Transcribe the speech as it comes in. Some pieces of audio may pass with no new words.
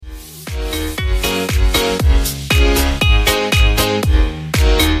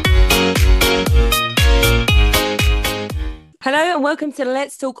welcome to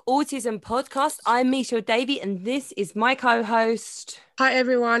Let's Talk Autism podcast. I'm Misha Davey, and this is my co-host. Hi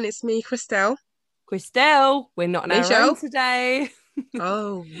everyone, it's me, Christelle. Christelle, we're not on our own today.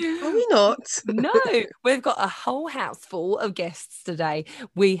 Oh, are we not? No, we've got a whole house full of guests today.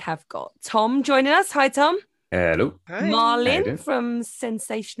 We have got Tom joining us. Hi, Tom. Hello. Hi. Marlin from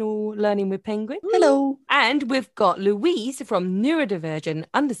Sensational Learning with Penguin. Hello. And we've got Louise from Neurodivergent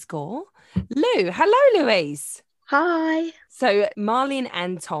 _ Lou. Hello, Louise. Hi. So Marlene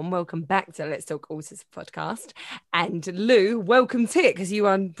and Tom, welcome back to Let's Talk Autism podcast. And Lou, welcome to it because you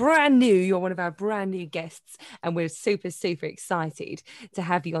are brand new. You're one of our brand new guests. And we're super, super excited to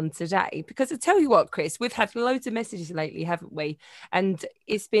have you on today. Because I tell you what, Chris, we've had loads of messages lately, haven't we? And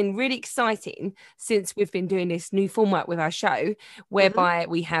it's been really exciting since we've been doing this new format with our show, whereby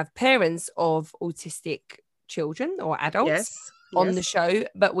we have parents of autistic children or adults on the show,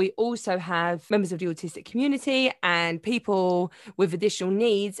 but we also have members of the autistic community and people with additional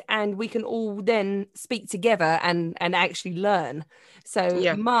needs, and we can all then speak together and actually learn.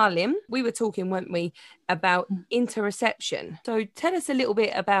 So Marlin, we were talking, weren't we, about interoception. So tell us a little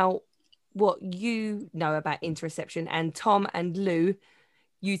bit about what you know about interoception, and Tom and Lou,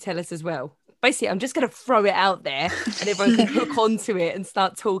 you tell us as well. Basically, I'm just going to throw it out there and everyone can hook onto it and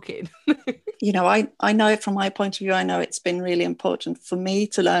start talking. You know, I know it from my point of view. I know it's been really important for me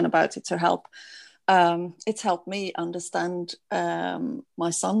to learn about it to help. It's helped me understand my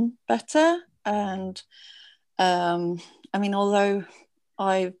son better. And I mean, although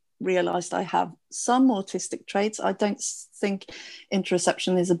I realised I have some autistic traits, I don't think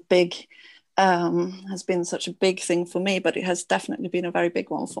interoception is has been such a big thing for me, but it has definitely been a very big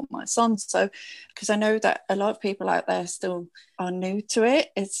one for my son. So, because I know that a lot of people out there still are new to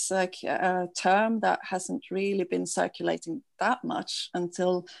it, it's like a term that hasn't really been circulating that much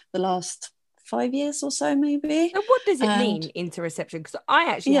until the last 5 years or so, maybe. So what does it mean, interoception? Because I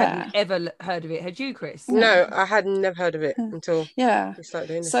actually hadn't ever heard of it. Had you, Chris? No, I had never heard of it until we started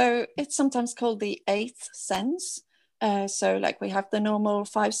doing this. So it's sometimes called the eighth sense. So like we have the normal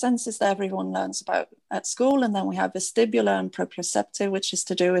 5 senses that everyone learns about at school, and then we have vestibular and proprioceptive, which is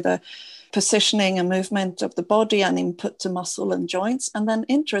to do with the positioning and movement of the body and input to muscle and joints. And then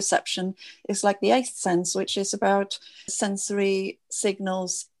interoception is like the 8th sense, which is about sensory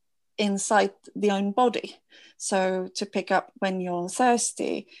signals inside the own body. So to pick up when you're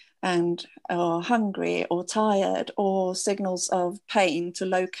thirsty or hungry or tired, or signals of pain to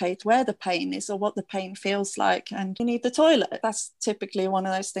locate where the pain is or what the pain feels like, and you need the toilet. That's typically one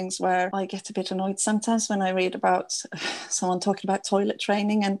of those things where I get a bit annoyed sometimes when I read about someone talking about toilet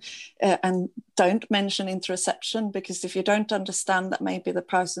training and don't mention interoception, because if you don't understand that maybe the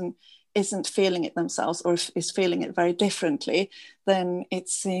person isn't feeling it themselves or is feeling it very differently, then it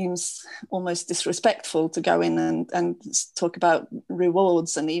seems almost disrespectful to go in and talk about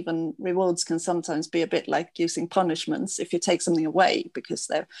rewards. And even rewards can sometimes be a bit like using punishments. If you take something away because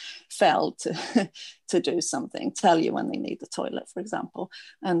they've failed to do something, tell you when they need the toilet, for example.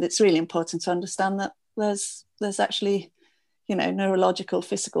 And it's really important to understand that there's actually, you know, neurological,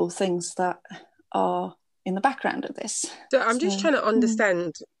 physical things that are in the background of this. So I'm just trying to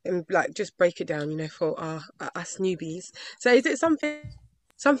understand and like just break it down, you know, for us newbies. So is it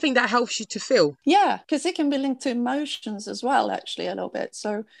something that helps you to feel? Yeah, because it can be linked to emotions as well, actually, a little bit.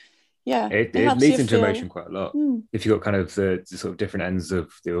 So yeah, it leads into emotion quite a lot. If you've got kind of the sort of different ends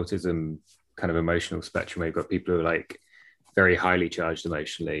of the autism kind of emotional spectrum, where you've got people who are like very highly charged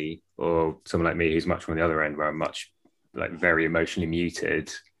emotionally, or someone like me who's much more on the other end, where I'm much like very emotionally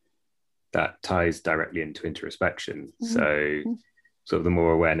muted, that ties directly into interoception. So sort of the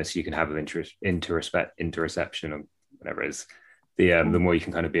more awareness you can have of interoception or whatever it is, the more you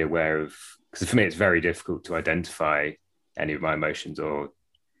can kind of be aware of, because for me it's very difficult to identify any of my emotions or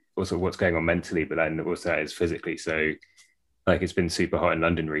also what's going on mentally, but then also is physically. So like it's been super hot in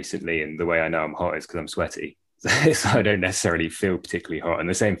London recently, and the way I know I'm hot is because I'm sweaty. So I don't necessarily feel particularly hot, and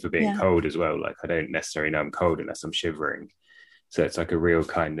the same for being cold as well. Like I don't necessarily know I'm cold unless I'm shivering. So it's like a real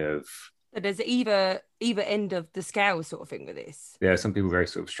kind of, there's either end of the scale sort of thing with this. Yeah, some people very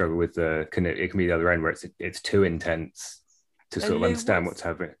sort of struggle with it can be the other end where it's too intense to sort of understand what's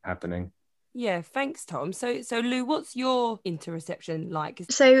happening. Yeah, thanks, Tom. So Lou, what's your interoception like?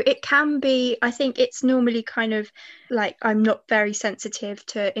 So it can be, I think it's normally kind of like I'm not very sensitive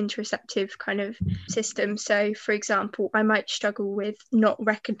to interoceptive kind of system. So for example, I might struggle with not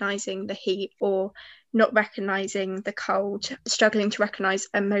recognizing the heat or not recognizing the cold, struggling to recognize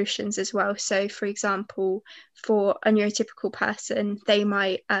emotions as well. So, for example, for a neurotypical person, they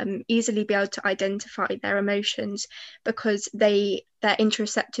might easily be able to identify their emotions because their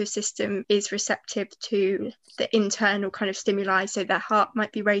interoceptive system is receptive to the internal kind of stimuli. So their heart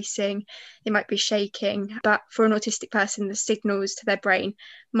might be racing, they might be shaking. But for an autistic person, the signals to their brain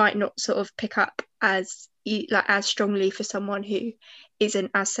might not sort of pick up as strongly for someone who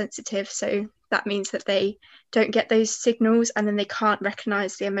isn't as sensitive. So that means that they don't get those signals, and then they can't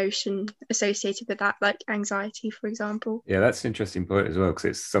recognize the emotion associated with that, like anxiety, for example. Yeah, that's an interesting point as well, because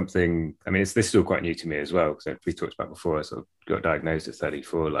it's something, I mean, this is all quite new to me as well, because we talked about before, I sort of got diagnosed at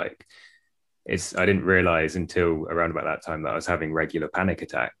 34, like I didn't realize until around about that time that I was having regular panic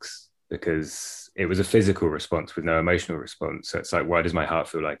attacks, because it was a physical response with no emotional response. So it's like, why does my heart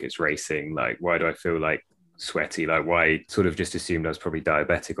feel like it's racing? Like, why do I feel like sweaty? Like, why? Sort of just assumed I was probably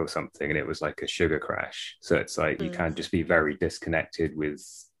diabetic or something, and it was like a sugar crash. So it's like you can just be very disconnected with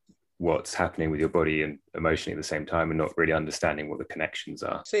what's happening with your body and emotionally at the same time, and not really understanding what the connections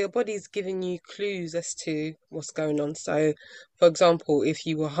are. So your body's giving you clues as to what's going on. So, for example, if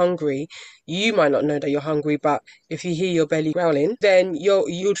you were hungry, you might not know that you're hungry, but if you hear your belly growling, then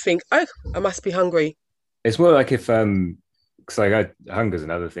you'd think, oh, I must be hungry. It's more like if because like hunger's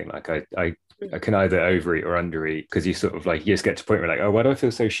another thing. Like I can either overeat or undereat, because you sort of like, you just get to a point where like, oh, why do I feel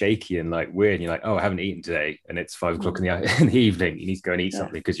so shaky and like weird? And you're like, oh, I haven't eaten today, and it's 5 o'clock in the evening. You need to go and eat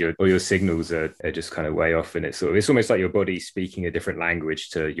something, because all your signals are just kind of way off, and it's almost like your body speaking a different language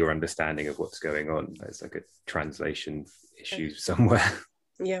to your understanding of what's going on. It's like a translation issue somewhere.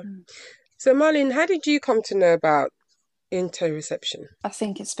 Yeah. So Marlene, how did you come to know about interoception? I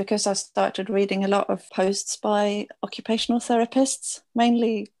think it's because I started reading a lot of posts by occupational therapists,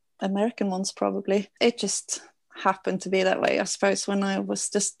 mainly American ones probably. It just happened to be that way, I suppose, when I was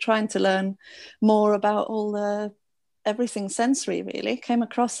just trying to learn more about everything sensory, really. Came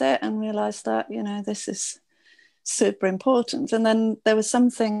across it and realized that, this is super important. And then there were some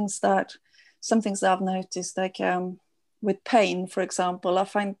things that I've noticed, like with pain, for example. I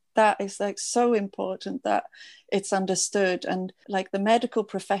find that is like so important that it's understood, and like the medical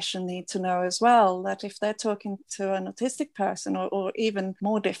profession need to know as well, that if they're talking to an autistic person, or even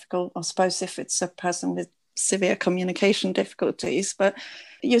more difficult, I suppose, if it's a person with severe communication difficulties. But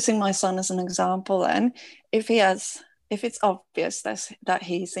using my son as an example, then if it's obvious that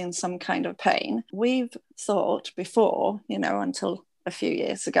he's in some kind of pain, we've thought before, until a few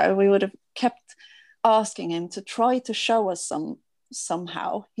years ago, we would have kept asking him to try to show us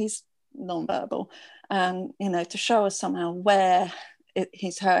somehow. He's nonverbal, and to show us somehow where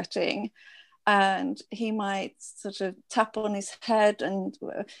he's hurting, and he might sort of tap on his head, and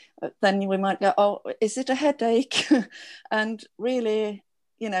then we might go, oh, is it a headache? And really,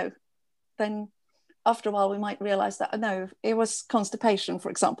 then after a while we might realize that no, it was constipation,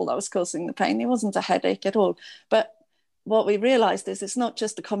 for example, that was causing the pain. It wasn't a headache at all. But what we realized is it's not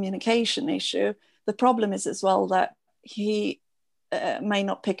just a communication issue. The problem is as well that he may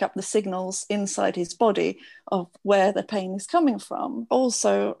not pick up the signals inside his body of where the pain is coming from.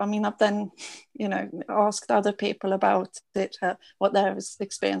 Also, I mean, I've then, asked other people about it, what their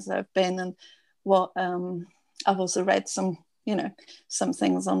experiences have been, and what I've also read some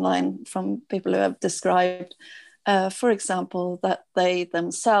things online from people who have described, for example, that they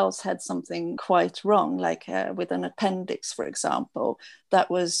themselves had something quite wrong, like with an appendix, for example, that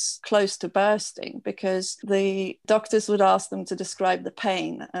was close to bursting, because the doctors would ask them to describe the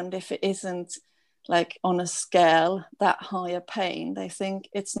pain, and if it isn't like on a scale that higher pain, they think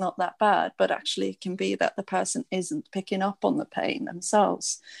it's not that bad, but actually it can be that the person isn't picking up on the pain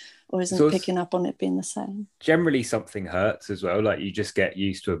themselves, or isn't picking up on it being the same. Generally something hurts as well, like you just get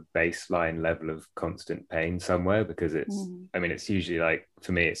used to a baseline level of constant pain somewhere, because it's I mean, it's usually like,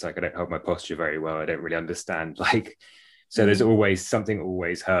 for me, it's like I don't hold my posture very well, I don't really understand, like, so there's always something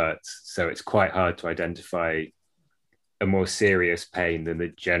always hurts, so it's quite hard to identify a more serious pain than the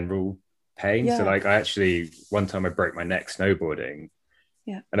general pain. So like, I actually, one time I broke my neck snowboarding,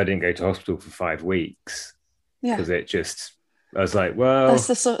 and I didn't go to hospital for 5 weeks, because it just, I was like, well, that's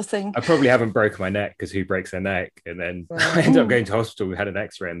the sort of thing. I probably haven't broken my neck, because who breaks their neck? And then I ended up going to hospital. We had an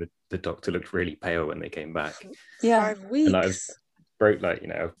X-ray, and the doctor looked really pale when they came back. 5 weeks. And I broke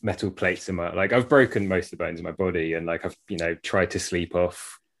metal plates in my, like, I've broken most of the bones in my body, and like I've tried to sleep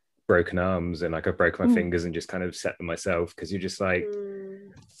off broken arms, and like I've broken my fingers and just kind of set them myself, because you're just like,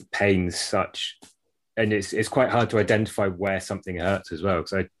 the pain's such, and it's quite hard to identify where something hurts as well,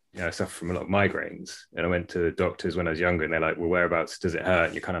 because I suffer from a lot of migraines, and I went to the doctors when I was younger, and they're like, well, whereabouts does it hurt?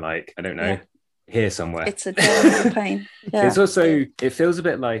 And you're kind of like, I don't know. here somewhere. It's a dermal pain. Yeah. It's also, it feels a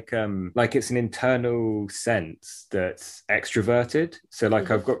bit like it's an internal sense that's extroverted. So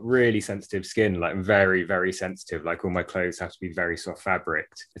like I've got really sensitive skin, like very, very sensitive. Like all my clothes have to be very soft fabric.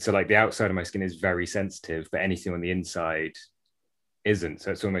 So like the outside of my skin is very sensitive, but anything on the inside isn't.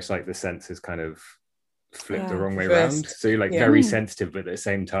 So it's almost like the sense is kind of flipped the wrong way around. So you're like very sensitive, but at the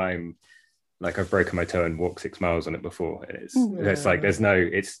same time, like I've broken my toe and walked 6 miles on it before. It's like there's no,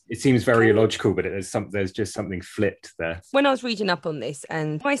 it seems very illogical, but there's just something flipped there. When I was reading up on this,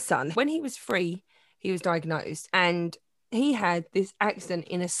 and my son, when he was 3, he was diagnosed, and he had this accident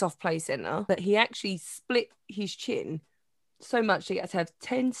in a soft play centre that he actually split his chin so much that he had to have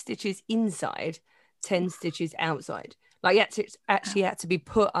 10 stitches inside, 10 stitches outside. Like he had to be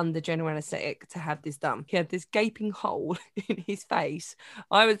put under general anaesthetic to have this done. He had this gaping hole in his face.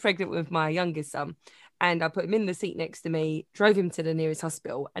 I was pregnant with my youngest son, and I put him in the seat next to me, drove him to the nearest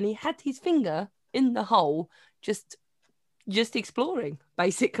hospital, and he had his finger in the hole, just exploring,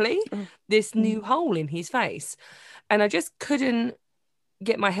 basically, this new hole in his face. And I just couldn't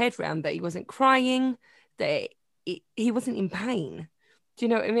get my head around that he wasn't crying, that he wasn't in pain. Do you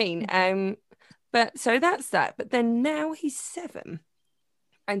know what I mean? But so that's that. But then now he's 7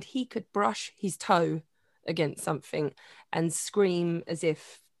 and he could brush his toe against something and scream as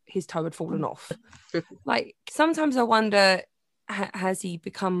if his toe had fallen off. Like sometimes I wonder, has he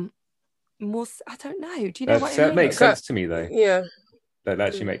become more? I don't know. Do you know what I mean? That makes sense to me though. Yeah. That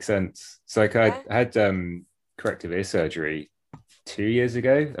actually makes sense. So like I had corrective ear surgery 2 years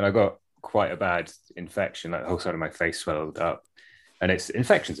ago, and I got quite a bad infection. Like the whole side of my face swelled up, and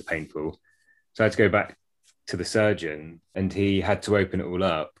infections are painful. So I had to go back to the surgeon, and he had to open it all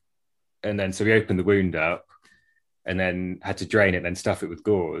up. And then, so we opened the wound up and then had to drain it, then stuff it with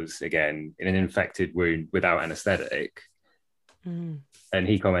gauze again in an infected wound without anesthetic. And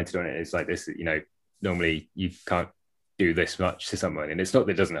he commented on it. It's like this, normally you can't do this much to someone. And it's not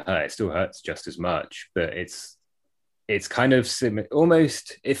that it doesn't hurt. It still hurts just as much, but it's kind of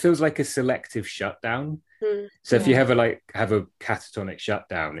almost, it feels like a selective shutdown. So if you have a catatonic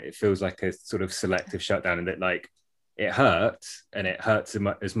shutdown, it feels like a sort of selective shutdown, and that like it hurts, and it hurts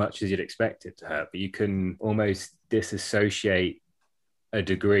as much as you'd expect it to hurt, but you can almost disassociate a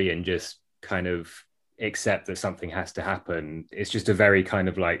degree and just kind of accept that something has to happen. It's just a very kind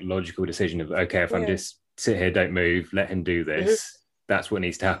of like logical decision of, okay, if I'm just sit here, don't move, let him do this, that's what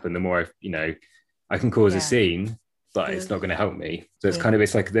needs to happen. The more I can cause a scene, but it's not going to help me. So it's kind of,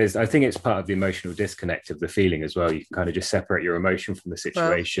 it's like I think it's part of the emotional disconnect of the feeling as well. You can kind of just separate your emotion from the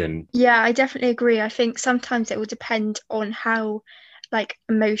situation. Yeah, I definitely agree. I think sometimes it will depend on how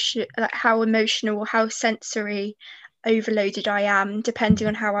how emotional or how sensory overloaded I am, depending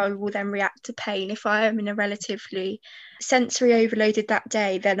on how I will then react to pain. If I am in a relatively sensory overloaded that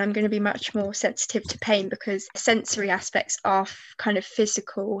day, then I'm going to be much more sensitive to pain, because sensory aspects are kind of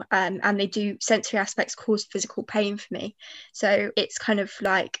physical, and sensory aspects cause physical pain for me. So it's kind of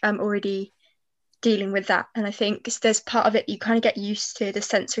like I'm already dealing with that, and I think there's part of it you kind of get used to the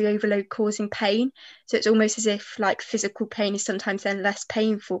sensory overload causing pain, so it's almost as if like physical pain is sometimes then less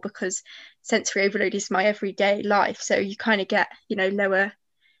painful because sensory overload is my everyday life, so you kind of get lower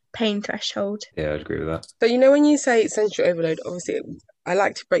pain threshold. Yeah, I'd agree with that. So when you say sensory overload, obviously I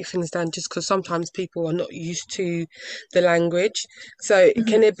like to break things down just because sometimes people are not used to the language. So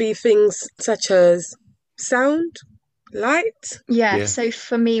can it be things such as sound, light? Yeah, so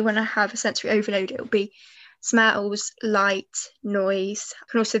for me, when I have a sensory overload, it'll be smells, light, noise.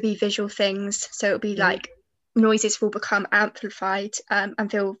 It can also be visual things, so it'll be like noises will become amplified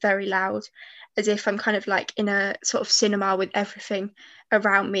and feel very loud, as if I'm kind of like in a sort of cinema with everything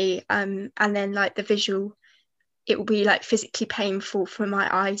around me, and then like the visual, it will be like physically painful for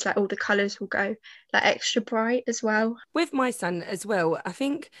my eyes, like all the colours will go like extra bright as well. With my son as well,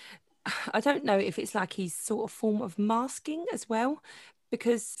 I don't know if it's like his sort of form of masking as well,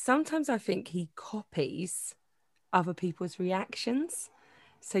 because sometimes I think he copies other people's reactions.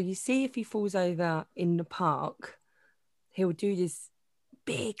 So you see, if he falls over in the park, he'll do this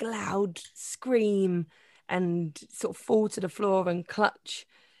big loud scream and sort of fall to the floor and clutch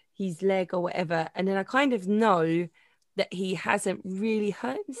his leg or whatever, and then I kind of know that he hasn't really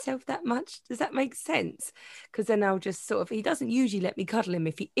hurt himself that much. Does that make sense? Because then I'll just sort of, he doesn't usually let me cuddle him.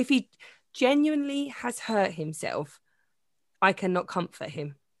 If he genuinely has hurt himself, I cannot comfort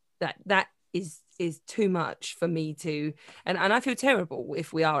him. That is too much for me to, and I feel terrible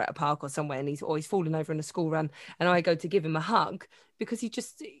if we are at a park or somewhere and he's fallen over in a school run and I go to give him a hug, because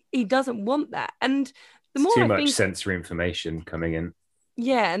he doesn't want that. And the more too much sensory information coming in.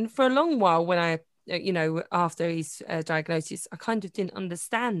 Yeah, and for a long while when I you know, after his diagnosis, I kind of didn't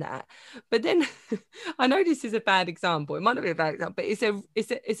understand that. But then I know this is a bad example. It might not be a bad example, but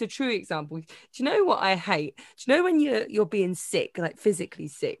it's a true example. Do you know what I hate? Do you know when you're being sick, like physically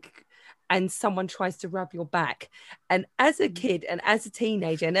sick, and someone tries to rub your back? And as a kid and as a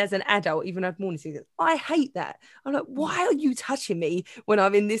teenager and as an adult, even I've morning sickness, I hate that. I'm like, why are you touching me when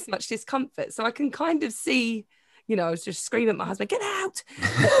I'm in this much discomfort? So I can kind of see, you know, I was just screaming at my husband, get out.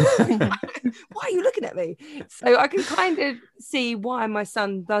 Why are you looking at me? So I can kind of see why my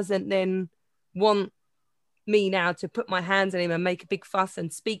son doesn't then want me now to put my hands on him and make a big fuss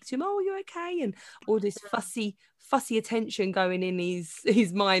and speak to him. Oh, you're okay. And all this fussy attention going in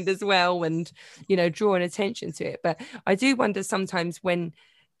his mind as well, and, you know, drawing attention to it. But I do wonder sometimes when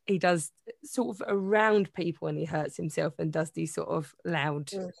he does sort of around people and he hurts himself and does these sort of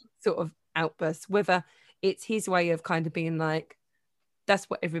loud sort of outbursts, whether it's his way of kind of being like, that's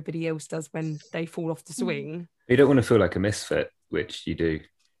what everybody else does when they fall off the swing. You don't want to feel like a misfit, which you do.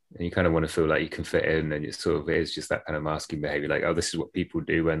 And you kind of want to feel like you can fit in, and it's sort of, it is just that kind of masking behavior, like, oh, this is what people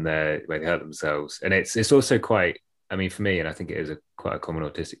do when they hurt themselves. And it's also quite, I mean, for me, and I think it is quite a common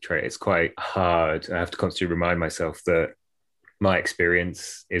autistic trait, it's quite hard. I have to constantly remind myself that my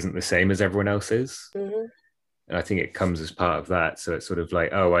experience isn't the same as everyone else's. And I think it comes as part of that. So it's sort of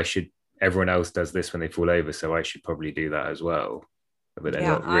like, oh, everyone else does this when they fall over, so I should probably do that as well. But they're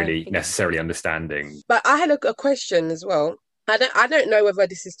not really necessarily understanding. But I had a question as well. I don't know whether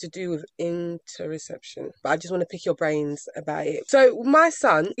this is to do with interoception, but I just want to pick your brains about it. So my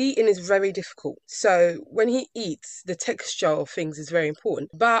son, eating is very difficult. So when he eats, the texture of things is very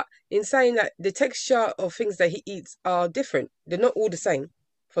important. But in saying that, the texture of things that he eats are different. They're not all the same.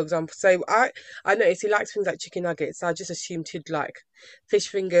 For example, so I noticed he likes things like chicken nuggets. I just assumed he'd like fish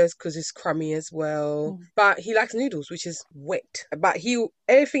fingers because it's crummy as well. But he likes noodles, which is wet. But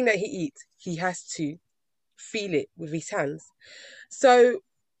everything that he eats, he has to feel it with his hands. So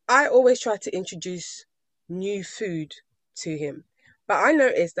I always try to introduce new food to him. But I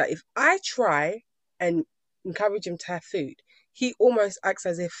noticed that if I try and encourage him to have food, he almost acts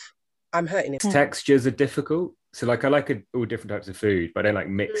as if I'm hurting him. Textures are difficult. So like I like all different types of food, but I don't like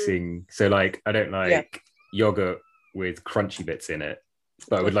mixing. So like I don't like yogurt with crunchy bits in it,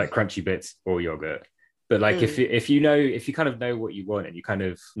 but I would like crunchy bits or yogurt. But like if you kind of know what you want and you kind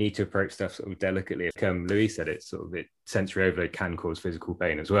of need to approach stuff sort of delicately, Louis said, it's sort of sensory overload can cause physical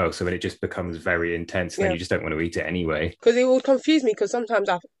pain as well. So when it just becomes very intense, then you just don't want to eat it anyway. Because it will confuse me, because sometimes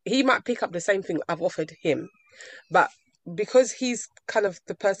he might pick up the same thing I've offered him, but because he's kind of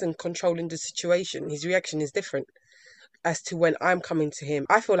the person controlling the situation, his reaction is different as to when I'm coming to him.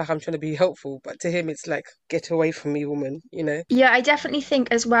 I feel like I'm trying to be helpful, but to him it's like, get away from me, woman, you know? Yeah, I definitely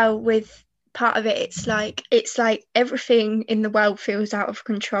think as well with part of it, it's like everything in the world feels out of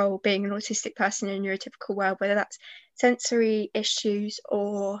control being an autistic person in a neurotypical world, whether that's sensory issues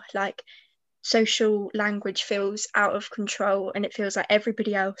or like social language feels out of control, and it feels like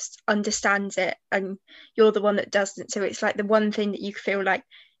everybody else understands it and you're the one that doesn't. So it's like the one thing that you feel like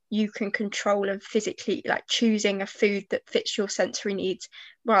you can control and physically, like choosing a food that fits your sensory needs,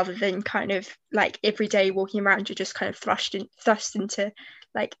 rather than kind of like every day walking around you're just kind of thrust into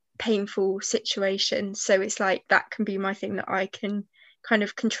like painful situations. So it's like that can be my thing that I can kind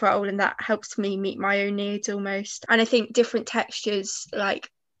of control, and that helps me meet my own needs almost. And I think different textures, like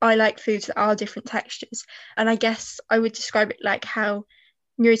I like foods that are different textures, and I guess I would describe it like how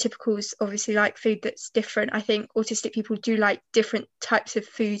neurotypicals obviously like food that's different. I think autistic people do like different types of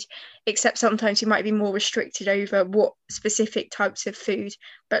food, except sometimes you might be more restricted over what specific types of food,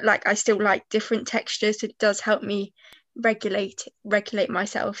 but like I still like different textures. It does help me regulate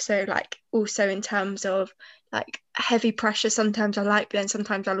myself. So like also in terms of like heavy pressure, sometimes I like, but then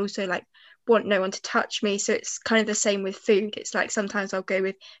sometimes I'll also like want no one to touch me. So it's kind of the same with food. It's like sometimes I'll go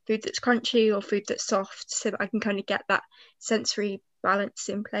with food that's crunchy or food that's soft, so that I can kind of get that sensory balance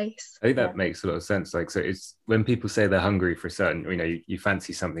in place. I think that makes a lot of sense. Like, so it's when people say they're hungry for a certain, you know, you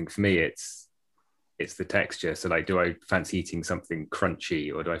fancy something. For me, it's the texture. So like, do I fancy eating something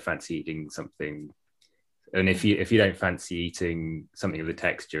crunchy, or do I fancy eating something? And if you don't fancy eating something of the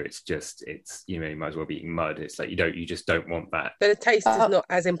texture, it's you know, you might as well be eating mud. It's like you just don't want that. But the taste is not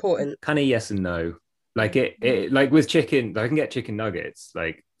as important. Kind of yes and no. Like it like with chicken, I can get chicken nuggets.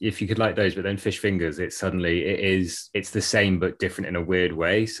 Like if you could like those, but then fish fingers, it's the same but different in a weird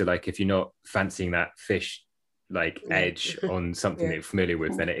way. So like if you're not fancying that fish like edge on something that you're familiar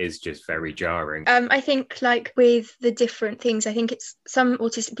with, then it is just very jarring. I think like with the different things, I think it's some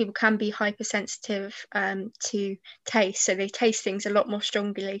autistic people can be hypersensitive to taste, so they taste things a lot more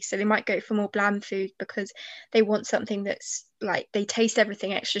strongly, so they might go for more bland food because they want something that's like, they taste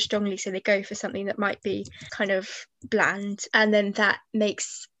everything extra strongly, so they go for something that might be kind of bland, and then that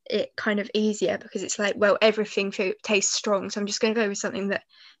makes it kind of easier because it's like, well, everything tastes strong, so I'm just going to go with something that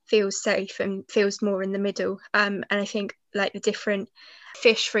feels safe and feels more in the middle. And I think like the different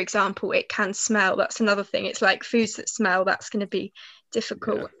fish, for example, it can smell. That's another thing. It's like foods that smell, that's going to be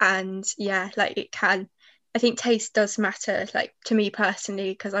difficult. And like it can, I think taste does matter, like to me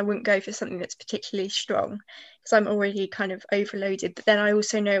personally, because I wouldn't go for something that's particularly strong because I'm already kind of overloaded. But then I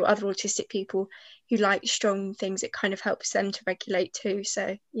also know other autistic people who like strong things. It kind of helps them to regulate too.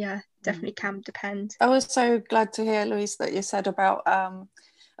 So definitely can depend. I was so glad to hear, Louise, that you said about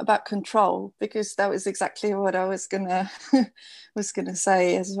control, because that was exactly what I was gonna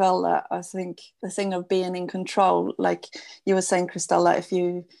say as well. That I think the thing of being in control, like you were saying, Christella, if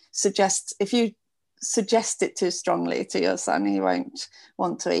you suggest it too strongly to your son, he won't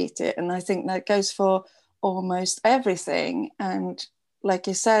want to eat it. And I think that goes for almost everything. And like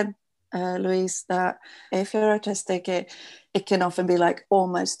you said, Louise, that if you're autistic, it can often be like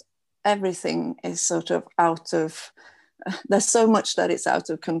almost everything is sort of out of, there's so much that it's out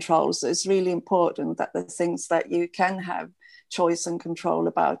of control. So it's really important that the things that you can have choice and control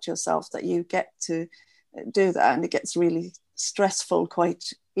about yourself, that you get to do that. And it gets really stressful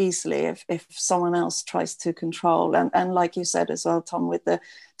quite easily if someone else tries to control. And like you said as well, Tom, with the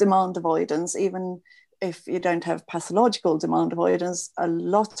demand avoidance, even if you don't have pathological demand avoidance, a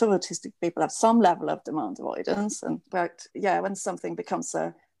lot of autistic people have some level of demand avoidance. But when something becomes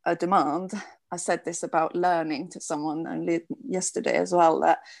a demand, I said this about learning to someone only yesterday as well,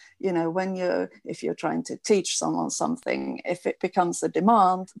 that, you know, if you're trying to teach someone something, if it becomes a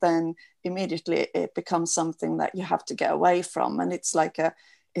demand, then immediately it becomes something that you have to get away from. And it's like a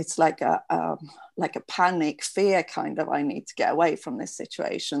panic, fear kind of, I need to get away from this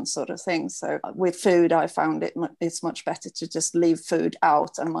situation sort of thing. So with food, I found it's much better to just leave food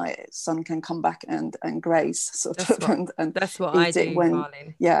out, and my son can come back and graze and that's what I do,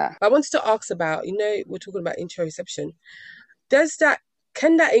 darling. Yeah. I wanted to ask about, we're talking about interoception.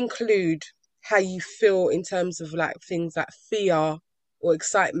 Can that include how you feel in terms of like things like fear or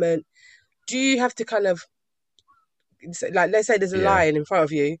excitement? Do you have to kind of, like, let's say there's a lion in front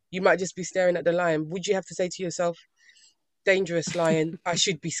of you, you might just be staring at the lion. Would you have to say to yourself, dangerous lion, I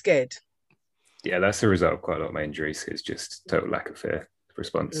should be scared? Yeah, that's the result of quite a lot of my injuries. It's just total lack of fear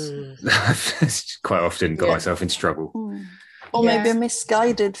response. Quite often got myself into trouble. Or maybe a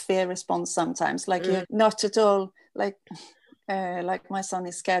misguided fear response sometimes, like you're not at all, like my son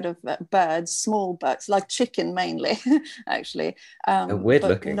is scared of birds, small birds, like chicken mainly, actually. They're weird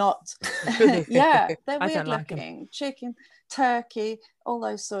looking. They're weird looking. Chicken, turkey, all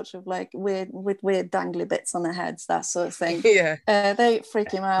those sorts of like weird dangly bits on their heads, that sort of thing. They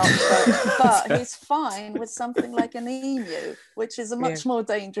freak him out, but he's fine with something like an emu, which is a much more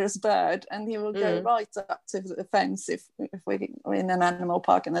dangerous bird, and he will go right up to the fence if we're in an animal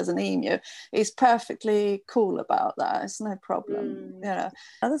park and there's an emu. He's perfectly cool about that. It's no problem.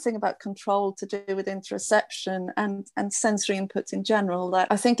 Another thing about control to do with interoception and sensory input in general, that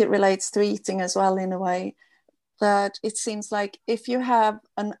I think it relates to eating as well in a way, that it seems like if you have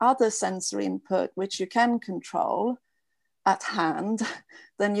an other sensory input which you can control at hand,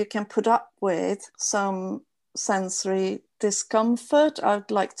 then you can put up with some sensory discomfort. I'd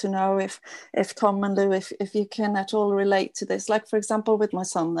like to know if Tom and Lou, if you can at all relate to this. Like, for example, with my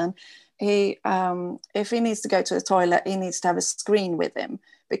son, then if he needs to go to the toilet, he needs to have a screen with him,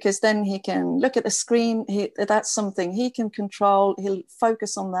 because then he can look at the screen. That's something he can control. He'll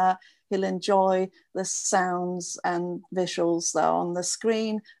focus on that. He'll enjoy the sounds and visuals that are on the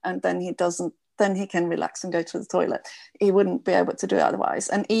screen, and then he can relax and go to the toilet. He wouldn't be able to do it otherwise.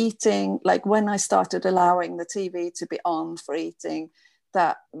 And eating, like when I started allowing the TV to be on for eating,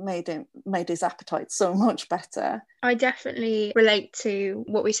 that made his appetite so much better. I definitely relate to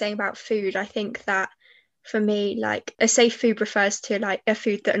what we're saying about food. I think that for me, like a safe food refers to like a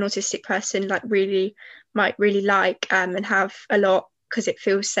food that an autistic person might really like and have a lot, because it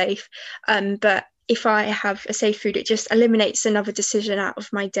feels safe. But if I have a safe food, it just eliminates another decision out of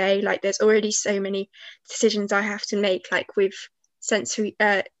my day. Like there's already so many decisions I have to make, like with sensory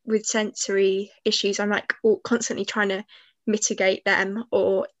issues. I'm like constantly trying to mitigate them,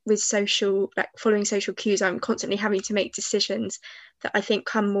 or with following social cues, I'm constantly having to make decisions that I think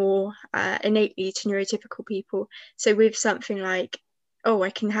come more innately to neurotypical people. So with something like, I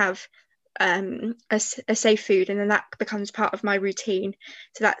can have a safe food, and then that becomes part of my routine.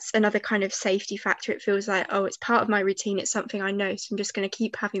 So that's another kind of safety factor. It feels like, oh, it's part of my routine, it's something I know, so I'm just going to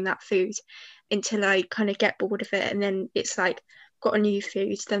keep having that food until I kind of get bored of it, and then it's like got a new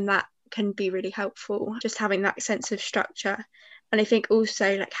food. Then that can be really helpful, just having that sense of structure. And I think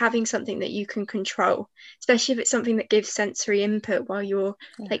also like having something that you can control, especially if it's something that gives sensory input while you're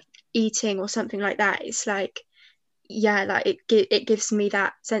like eating or something like that. It's like, yeah, like it gives me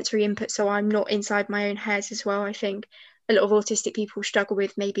that sensory input, so I'm not inside my own head as well. I think a lot of autistic people struggle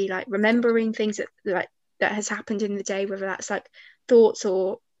with maybe like remembering things that has happened in the day, whether that's like thoughts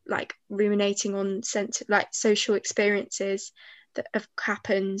or like ruminating on like social experiences that have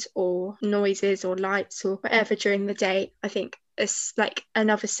happened, or noises or lights or whatever during the day. I think it's like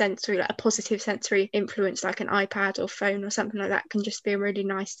another sensory, like a positive sensory influence, like an iPad or phone or something like that, can just be a really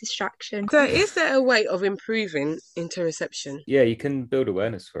nice distraction. So is there a way of improving interoception? Yeah, you can build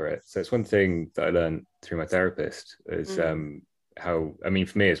awareness for it. So it's one thing that I learned through my therapist is how, I mean,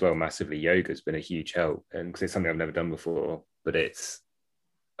 for me as well, massively, yoga has been a huge help. And because it's something I've never done before, but it's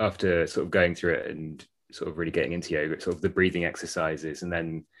after sort of going through it and sort of really getting into yoga, it's sort of the breathing exercises, and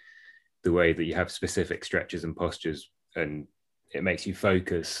then the way that you have specific stretches and postures, and it makes you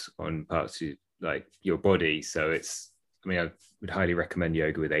focus on parts of like your body. So it's, I mean, I would highly recommend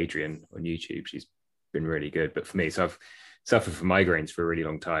yoga with Adrienne on YouTube. She's been really good. But for me, so I've suffered from migraines for a really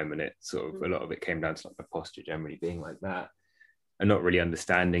long time, and it sort of, a lot of it came down to like my posture generally being like that and not really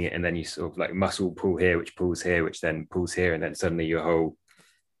understanding it. And then you sort of like muscle pull here, which pulls here, which then pulls here. And then suddenly your whole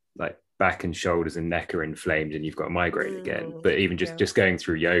like back and shoulders and neck are inflamed and you've got a migraine again. But even just going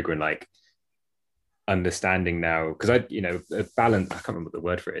through yoga and like understanding now, because I, you know, balance, I can't remember what the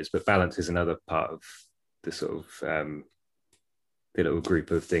word for it is, but balance is another part of the sort of the little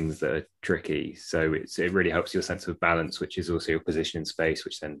group of things that are tricky. So it really helps your sense of balance, which is also your position in space,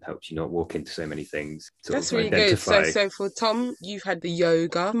 which then helps you not walk into so many things. That's really good. So for Tom, you've had the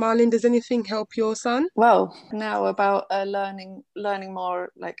yoga. Marlene, does anything help your son? Well, now about learning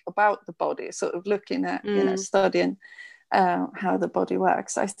more like about the body, sort of looking at, you know, studying how the body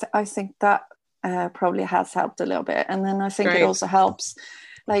works. I think that probably has helped a little bit. And then I think it also helps,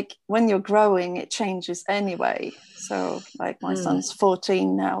 like when you're growing, it changes anyway. So like my son's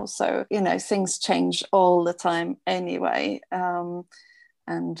 14 now, so, you know, things change all the time anyway. I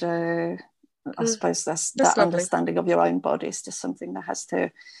suppose that's that lovely. Understanding of your own body is just something that has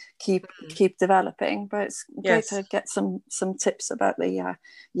to keep developing. But it's great to get some tips about the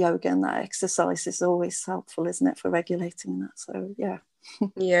yoga, and that exercise is always helpful, isn't it, for regulating that? So yeah.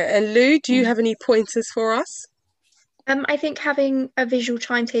 Yeah. And Lou, do you have any pointers for us? I think having a visual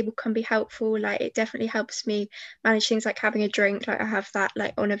timetable can be helpful. Like it definitely helps me manage things like having a drink. Like I have that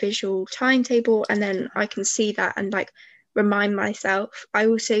like on a visual timetable, and then I can see that and like remind myself. I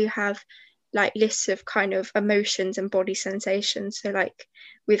also have like lists of kind of emotions and body sensations. So like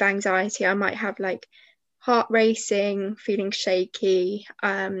with anxiety, I might have like heart racing, feeling shaky,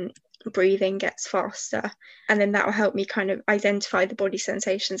 breathing gets faster, and then that will help me kind of identify the body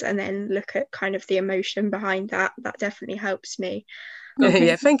sensations and then look at kind of the emotion behind that. That definitely helps me.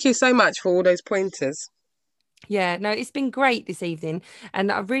 Yeah, thank you so much for all those pointers. Yeah, no, it's been great this evening,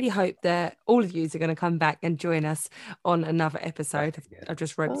 and I really hope that all of you are going to come back and join us on another episode. I've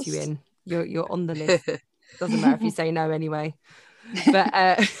just roped you in. You're on the list. Doesn't matter if you say no anyway.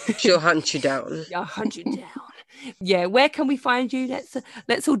 But she'll hunt you down. I'll hunt you down. Yeah, where can we find you?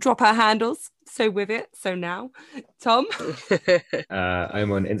 Let's all drop our handles. So with it. So now, Tom.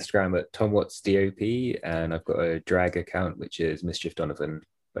 I'm on Instagram at TomWattsDOP, and I've got a drag account which is Mischief Donovan,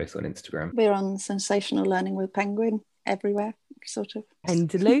 both on Instagram. We're on Sensational Learning with Penguin everywhere, sort of.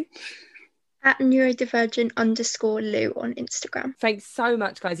 And Lou? At neurodivergent_Lou on Instagram. Thanks so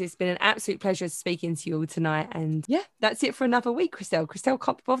much, guys. It's been an absolute pleasure speaking to you all tonight. And yeah, that's it for another week, Christelle. Christelle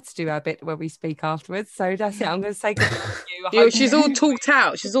can't bother to do our bit where we speak afterwards. So that's it. I'm going to say goodbye to you. She's all talked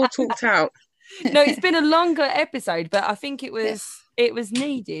out. She's all talked out. No, it's been a longer episode, but I think it was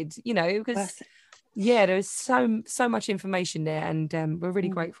needed, you know, because there was so much information there, and we're really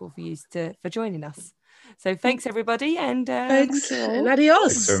grateful for you for joining us. So thanks everybody, and thanks and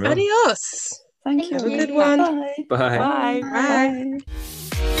adios. Adios. Thank you. Have a good one. Bye. Bye. Bye.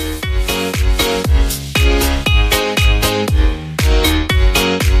 Bye.